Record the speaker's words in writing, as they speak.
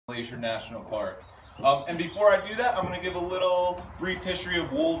Glacier National Park. And before I do that, I'm going to give a little brief history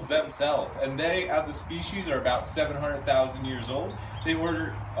of wolves themselves. And they, as a species, are about 700,000 years old. They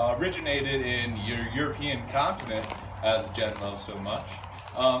were originated in your European continent, as Jen loves so much.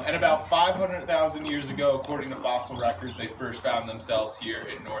 And about 500,000 years ago, according to fossil records, they first found themselves here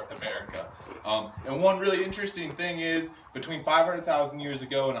in North America. And one really interesting thing is, between 500,000 years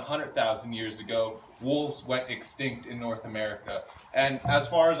ago and 100,000 years ago, wolves went extinct in North America. And as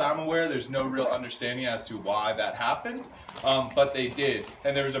far as I'm aware, there's no real understanding as to why that happened, but they did.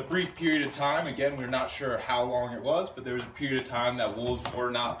 And there was a brief period of time, again, we're not sure how long it was, but there was a period of time that wolves were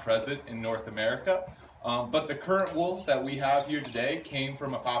not present in North America. But the current wolves that we have here today came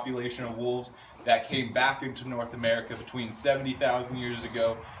from a population of wolves that came back into North America between 70,000 years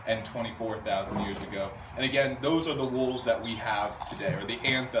ago and 24,000 years ago. And again, those are the wolves that we have today, or the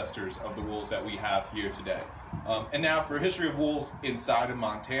ancestors of the wolves that we have here today. And now for a history of wolves inside of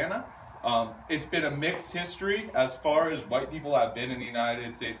Montana. It's been a mixed history. As far as white people have been in the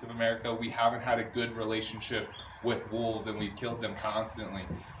United States of America, we haven't had a good relationship with wolves, and we've killed them constantly.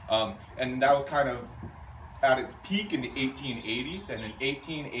 And that was kind of at its peak in the 1880s, and in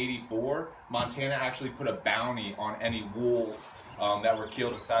 1884, Montana actually put a bounty on any wolves that were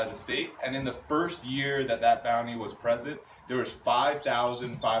killed inside the state. And in the first year that that bounty was present, there was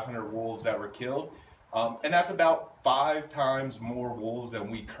 5,500 wolves that were killed. And that's about 5 times more wolves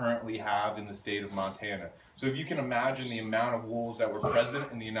than we currently have in the state of Montana. So if you can imagine the amount of wolves that were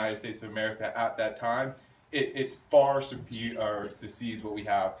present in the United States of America at that time, it far supersedes what we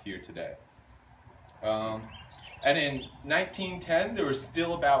have here today. And in 1910, there was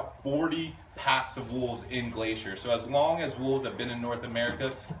still about 40 packs of wolves in Glacier. So as long as wolves have been in North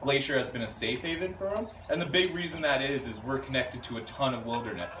America, Glacier has been a safe haven for them. And the big reason that is we're connected to a ton of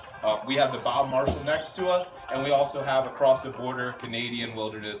wilderness. We have the Bob Marshall next to us, and we also have across the border Canadian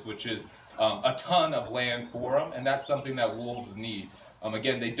wilderness, which is a ton of land for them, and that's something that wolves need.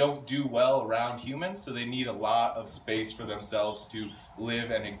 Again, they don't do well around humans, so they need a lot of space for themselves to live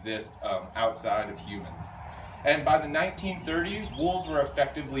and exist outside of humans. And by the 1930s, wolves were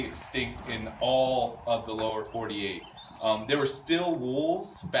effectively extinct in all of the lower 48. There were still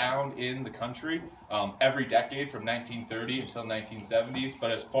wolves found in the country every decade from 1930 until 1970s,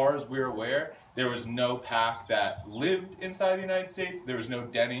 but as far as we're aware, there was no pack that lived inside the United States. There was no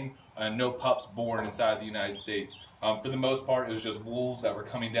denning, no pups born inside the United States. For the most part, it was just wolves that were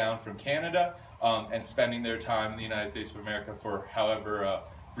coming down from Canada and spending their time in the United States of America for however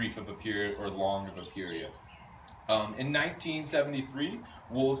brief of a period or long of a period. In 1973,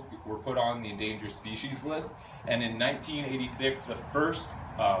 wolves were put on the endangered species list, and in 1986, the first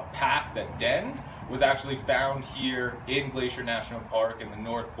pack that denned was actually found here in Glacier National Park in the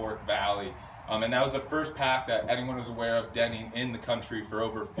North Fork Valley. And that was the first pack that anyone was aware of denning in the country for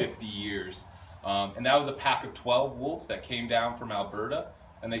over 50 years. And that was a pack of 12 wolves that came down from Alberta,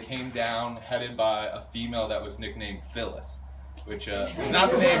 and they came down headed by a female that was nicknamed Phyllis, which is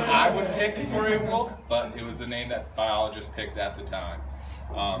not the name I would pick for a wolf, but it was the name that biologists picked at the time.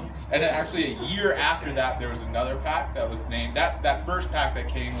 And actually a year after that, there was another pack that was named, that first pack that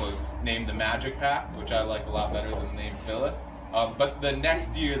came was named the Magic Pack, which I like a lot better than the name Phyllis. But the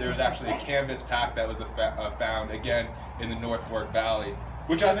next year, there was actually a canvas pack that was found again in the North Fork Valley,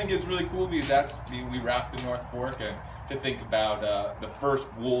 which I think is really cool because we raft the North Fork, and to think about the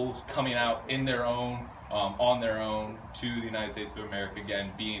first wolves coming out in their own, on their own to the United States of America, again,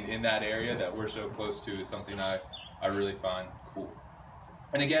 being in that area that we're so close to is something I really find cool.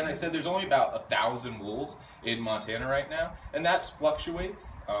 And again, I said there's only about 1,000 wolves in Montana right now, and that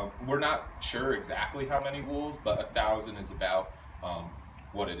fluctuates. We're not sure exactly how many wolves, but 1,000 is about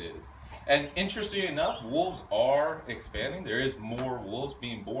what it is. And interestingly enough, wolves are expanding. There is more wolves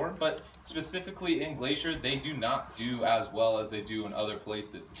being born, but specifically in Glacier, they do not do as well as they do in other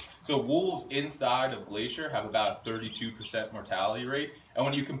places. So wolves inside of Glacier have about a 32% mortality rate. And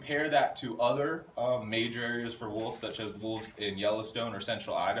when you compare that to other major areas for wolves, such as wolves in Yellowstone or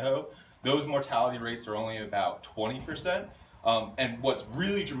central Idaho, those mortality rates are only about 20%. And what's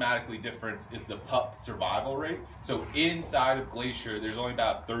really dramatically different is the pup survival rate. So inside of Glacier, there's only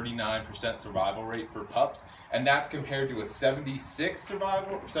about 39% survival rate for pups, and that's compared to a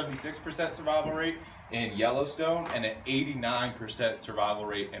 76% survival rate in Yellowstone and an 89% survival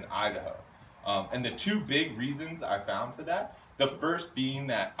rate in Idaho. And the two big reasons I found for that, the first being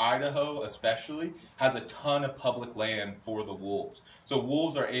that Idaho especially has a ton of public land for the wolves. So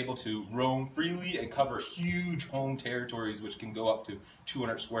wolves are able to roam freely and cover huge home territories, which can go up to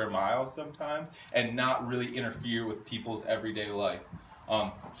 200 square miles sometimes, and not really interfere with people's everyday life.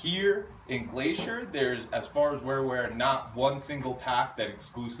 Here in Glacier, there's, as far as we're aware, not one single pack that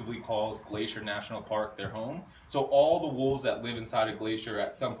exclusively calls Glacier National Park their home. So all the wolves that live inside of Glacier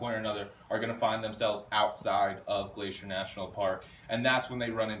at some point or another are going to find themselves outside of Glacier National Park. And that's when they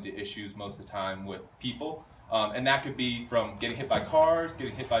run into issues most of the time with people. And that could be from getting hit by cars,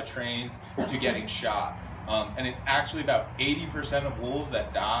 getting hit by trains, to getting shot. And actually about 80% of wolves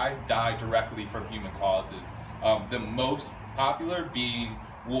that die directly from human causes. The most popular being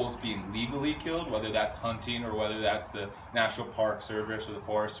wolves being legally killed, whether that's hunting or whether that's the National Park Service or the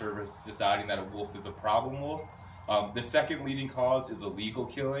Forest Service deciding that a wolf is a problem wolf. The second leading cause is illegal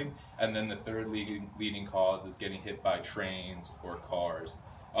killing, and then the third leading cause is getting hit by trains or cars.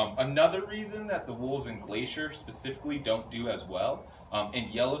 Another reason that the wolves in Glacier specifically don't do as well, in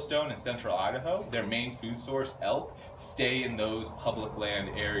Yellowstone and central Idaho, their main food source, elk, stay in those public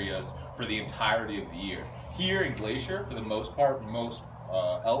land areas for the entirety of the year. Here in Glacier, for the most part, most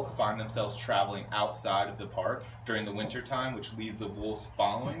elk find themselves traveling outside of the park during the winter time, which leads the wolves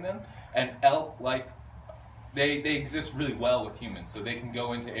following them. And elk, they exist really well with humans, so they can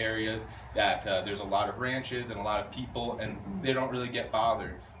go into areas that there's a lot of ranches and a lot of people, and they don't really get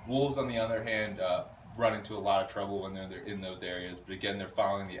bothered. Wolves, on the other hand, run into a lot of trouble when they're in those areas, but again, they're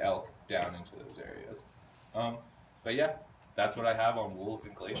following the elk down into those areas. But yeah, that's what I have on wolves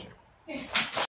in Glacier.